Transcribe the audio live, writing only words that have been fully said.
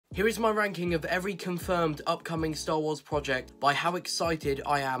Here is my ranking of every confirmed upcoming Star Wars project by how excited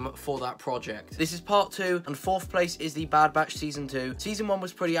I am for that project. This is part 2, and 4th place is the Bad Batch Season 2. Season 1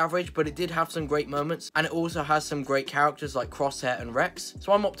 was pretty average, but it did have some great moments, and it also has some great characters like Crosshair and Rex,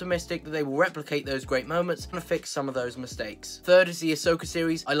 so I'm optimistic that they will replicate those great moments and fix some of those mistakes. 3rd is the Ahsoka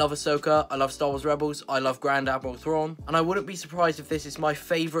series. I love Ahsoka, I love Star Wars Rebels, I love Grand Admiral Thrawn, and I wouldn't be surprised if this is my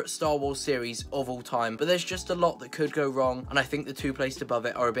favourite Star Wars series of all time, but there's just a lot that could go wrong, and I think the 2 placed above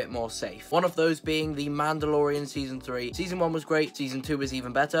it are a bit more safe. One of those being the Mandalorian Season 3. Season 1 was great, Season 2 is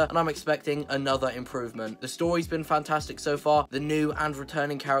even better, and I'm expecting another improvement. The story's been fantastic so far, the new and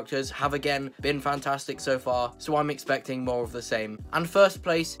returning characters have again been fantastic so far, so I'm expecting more of the same. And 1st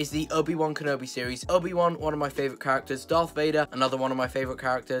place is the Obi-Wan Kenobi series. Obi-Wan, one of my favourite characters. Darth Vader, another one of my favourite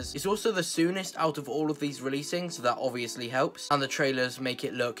characters. It's also the soonest out of all of these releasing, so that obviously helps, and the trailers make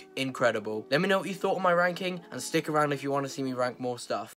it look incredible. Let me know what you thought of my ranking, and stick around if you want to see me rank more stuff.